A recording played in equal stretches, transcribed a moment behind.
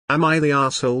Am I the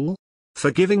asshole?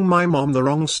 For giving my mom the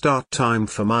wrong start time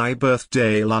for my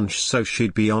birthday lunch so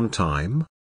she'd be on time?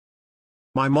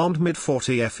 My mom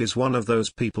mid-40s is one of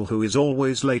those people who is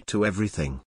always late to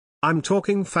everything. I'm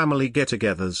talking family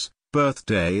get-togethers,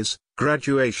 birthdays,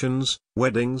 graduations,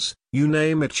 weddings, you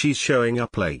name it, she's showing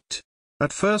up late.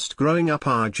 At first growing up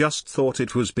I just thought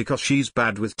it was because she's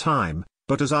bad with time,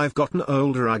 but as I've gotten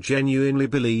older I genuinely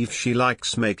believe she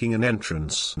likes making an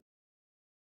entrance.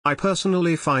 I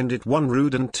personally find it 1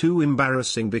 rude and 2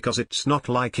 embarrassing because it's not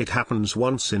like it happens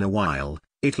once in a while,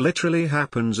 it literally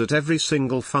happens at every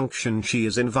single function she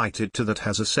is invited to that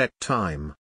has a set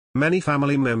time. Many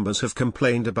family members have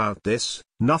complained about this,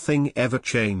 nothing ever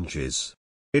changes.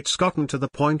 It's gotten to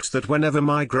the point that whenever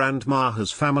my grandma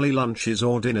has family lunches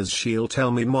or dinners she'll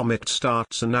tell me, "Mom, it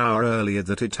starts an hour earlier,"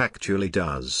 that it actually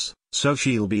does, so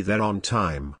she'll be there on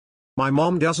time. My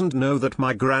mom doesn't know that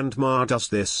my grandma does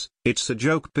this, it's a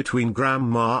joke between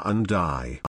grandma and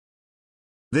I.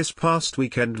 This past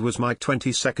weekend was my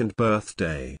 22nd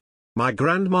birthday. My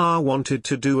grandma wanted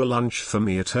to do a lunch for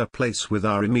me at her place with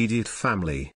our immediate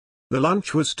family. The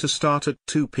lunch was to start at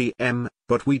 2 p.m.,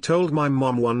 but we told my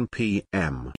mom 1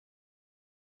 p.m.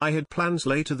 I had plans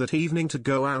later that evening to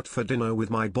go out for dinner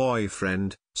with my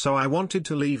boyfriend, so I wanted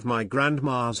to leave my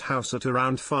grandma's house at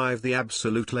around 5 the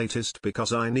absolute latest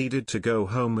because I needed to go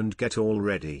home and get all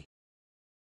ready.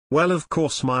 Well, of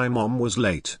course my mom was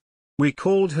late. We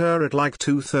called her at like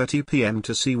 2:30 p.m.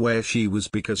 to see where she was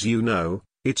because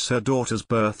it's her daughter's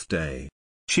birthday.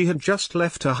 She had just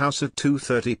left her house at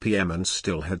 2:30 p.m. and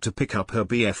still had to pick up her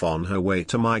BF on her way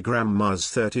to my grandma's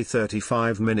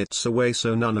 35 minutes away,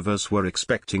 so none of us were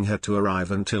expecting her to arrive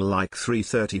until like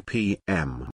 3:30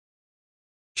 p.m.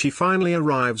 She finally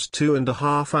arrives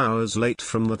 2.5 hours late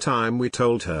from the time we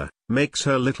told her, makes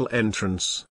her little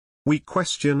entrance. We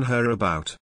question her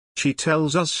about. She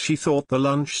tells us she thought the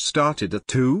lunch started at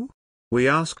 2. We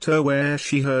asked her where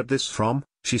she heard this from.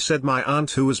 She said my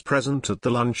aunt who was present at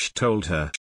the lunch told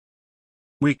her.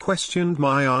 We questioned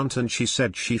my aunt and she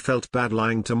said she felt bad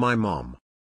lying to my mom.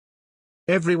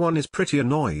 Everyone is pretty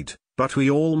annoyed, but we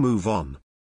all move on.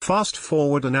 Fast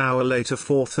forward an hour later,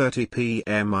 4:30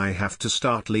 p.m. I have to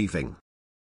start leaving.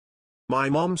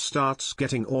 My mom starts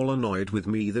getting all annoyed with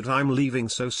me that I'm leaving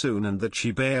so soon and that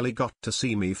she barely got to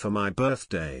see me for my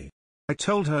birthday. I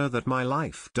told her that my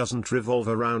life doesn't revolve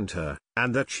around her,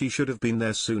 and that she should have been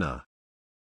there sooner.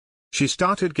 She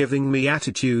started giving me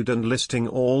attitude and listing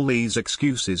all these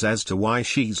excuses as to why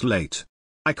she's late.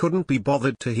 I couldn't be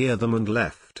bothered to hear them and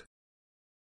left.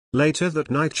 Later that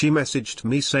night she messaged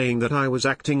me saying that I was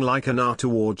acting like an R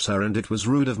towards her and it was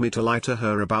rude of me to lie to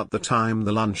her about the time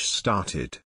the lunch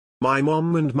started. My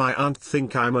mom and my aunt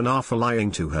think I'm an R for lying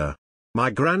to her. My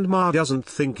grandma doesn't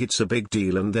think it's a big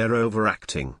deal and they're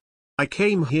overacting. I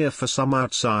came here for some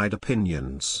outside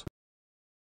opinions.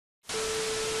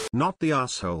 Not the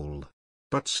asshole.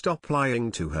 But stop lying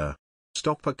to her.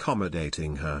 Stop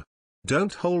accommodating her.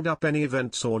 Don't hold up any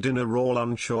events or dinner or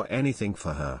lunch or anything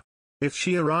for her. If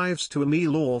she arrives to a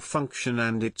meal or function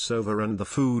and it's over and the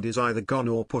food is either gone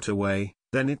or put away,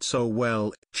 then it's oh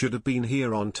well, should have been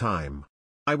here on time.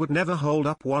 I would never hold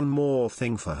up one more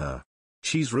thing for her.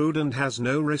 She's rude and has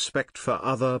no respect for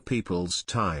other people's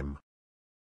time.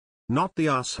 Not the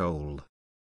asshole.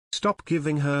 Stop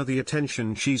giving her the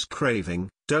attention she's craving,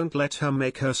 don't let her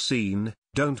make her scene,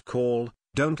 don't call,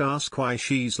 don't ask why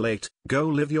she's late, go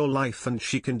live your life and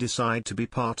she can decide to be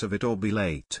part of it or be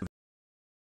late.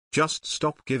 Just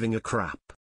stop giving a crap.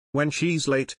 When she's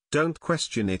late, don't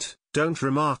question it, don't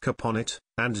remark upon it,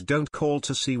 and don't call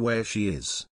to see where she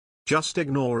is. Just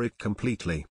ignore it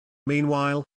completely.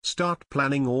 Meanwhile, start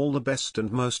planning all the best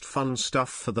and most fun stuff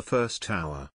for the first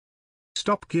hour.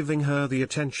 Stop giving her the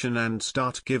attention and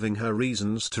start giving her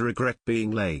reasons to regret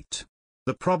being late.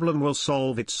 The problem will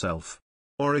solve itself.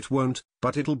 Or it won't,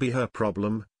 but it'll be her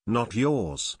problem, not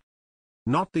yours.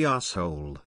 Not the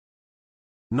asshole.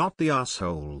 Not the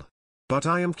asshole. But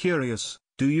I am curious,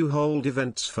 do you hold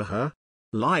events for her?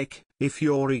 Like, if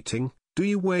you're eating, do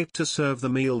you wait to serve the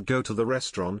meal, go to the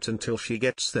restaurant until she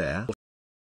gets there?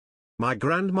 My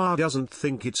grandma doesn't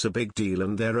think it's a big deal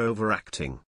and they're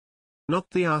overacting. Not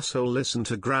the asshole, listen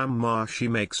to grandma, she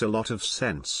makes a lot of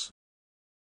sense.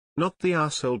 Not the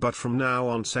asshole, but from now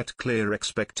on set clear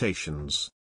expectations.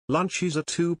 Lunch is at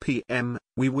 2 p.m.,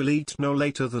 we will eat no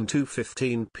later than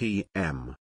 2:15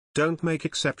 p.m. Don't make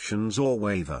exceptions or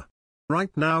waver.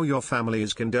 Right now your family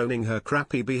is condoning her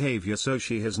crappy behavior so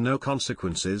she has no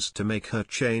consequences to make her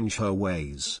change her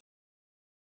ways.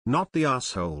 Not the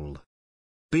asshole.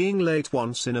 Being late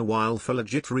once in a while for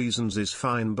legit reasons is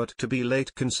fine, but to be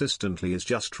late consistently is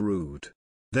just rude.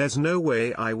 There's no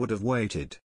way I would have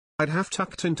waited. I'd have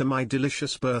tucked into my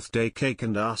delicious birthday cake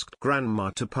and asked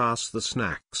Grandma to pass the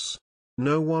snacks.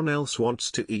 No one else wants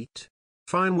to eat?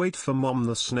 Fine, wait for Mom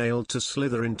the snail to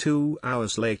slither in 2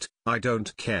 hours late, I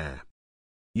don't care.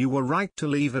 You were right to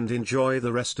leave and enjoy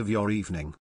the rest of your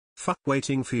evening. Fuck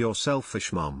waiting for your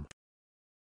selfish mom.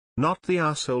 Not the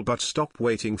asshole, but stop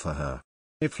waiting for her.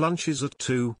 If lunch is at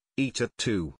 2, eat at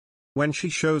 2. When she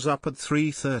shows up at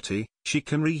 3:30, she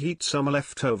can reheat some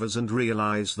leftovers and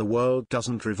realize the world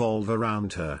doesn't revolve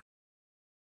around her.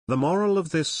 The moral of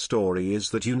this story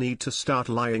is that you need to start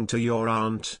lying to your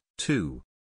aunt, too.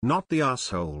 Not the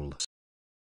asshole.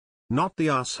 Not the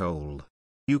asshole.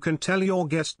 You can tell your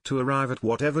guest to arrive at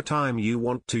whatever time you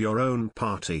want to your own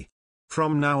party.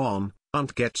 From now on,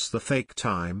 aunt gets the fake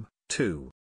time,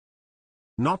 too.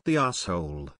 Not the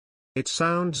asshole. It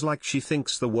sounds like she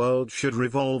thinks the world should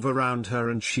revolve around her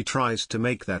and she tries to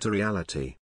make that a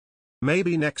reality.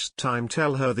 Maybe next time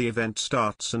tell her the event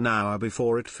starts an hour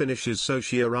before it finishes so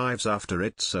she arrives after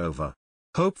it's over.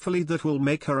 Hopefully that will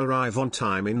make her arrive on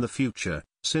time in the future,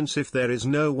 since if there is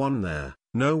no one there,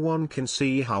 no one can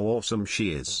see how awesome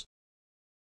she is.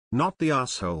 Not the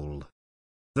asshole.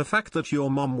 The fact that your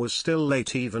mom was still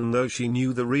late even though she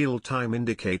knew the real time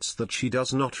indicates that she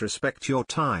does not respect your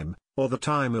time, or the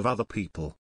time of other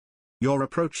people. Your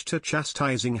approach to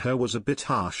chastising her was a bit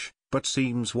harsh, but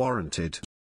seems warranted.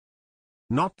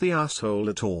 Not the asshole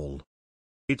at all.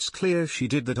 It's clear she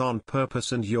did that on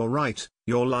purpose and you're right,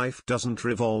 your life doesn't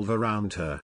revolve around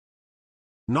her.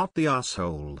 Not the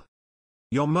asshole.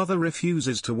 Your mother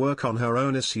refuses to work on her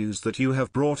own issues that you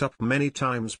have brought up many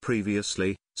times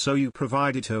previously, so you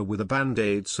provided her with a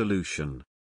band-aid solution.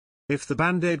 If the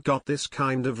band-aid got this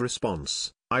kind of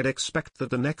response, I'd expect that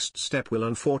the next step will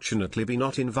unfortunately be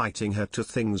not inviting her to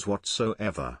things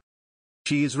whatsoever.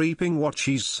 She is reaping what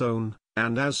she's sown,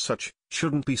 and as such,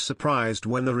 shouldn't be surprised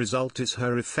when the result is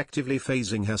her effectively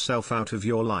phasing herself out of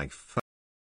your life.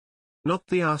 Not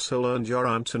the asshole, and your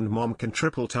aunt and mom can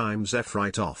triple times F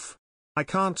right off. I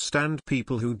can't stand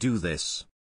people who do this.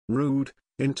 Rude,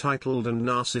 entitled and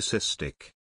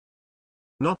narcissistic.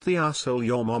 Not the asshole,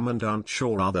 your mom and aunt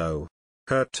sure are though.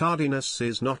 Her tardiness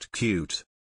is not cute.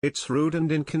 It's rude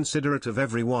and inconsiderate of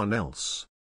everyone else.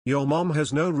 Your mom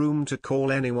has no room to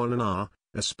call anyone an R,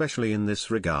 especially in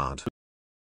this regard.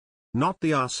 Not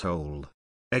the asshole.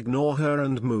 Ignore her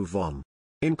and move on.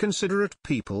 Inconsiderate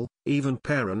people, even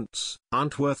parents,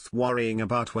 aren't worth worrying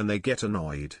about when they get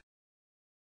annoyed.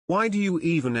 Why do you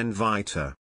even invite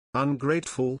her?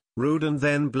 Ungrateful, rude, and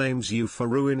then blames you for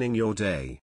ruining your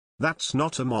day. That's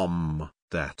not a mom,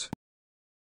 that.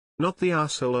 Not the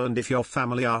asshole, and if your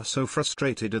family are so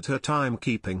frustrated at her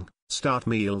timekeeping, start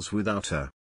meals without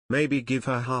her. Maybe give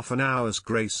her half an hour's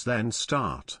grace then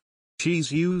start.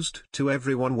 She's used to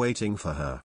everyone waiting for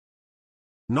her.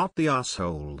 Not the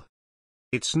asshole.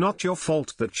 It's not your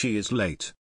fault that she is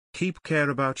late. Keep care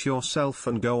about yourself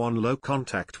and go on low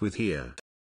contact with her.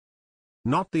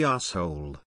 Not the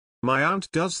asshole. My aunt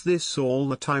does this all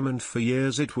the time and for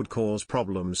years it would cause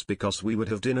problems because we would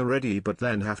have dinner ready but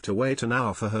then have to wait an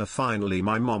hour for her. Finally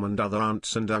my mom and other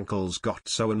aunts and uncles got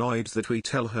so annoyed that we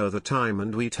tell her the time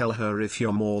and we tell her if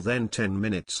you're more than 10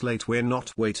 minutes late we're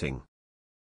not waiting.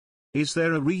 Is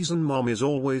there a reason mom is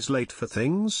always late for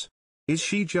things? Is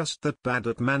she just that bad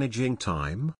at managing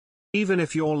time? Even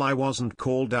if your lie wasn't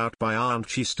called out by aunt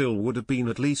she still would have been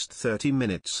at least 30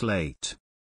 minutes late.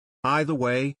 Either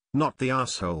way, not the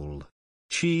asshole.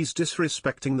 She's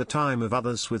disrespecting the time of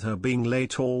others with her being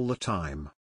late all the time.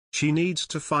 She needs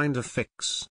to find a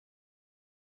fix.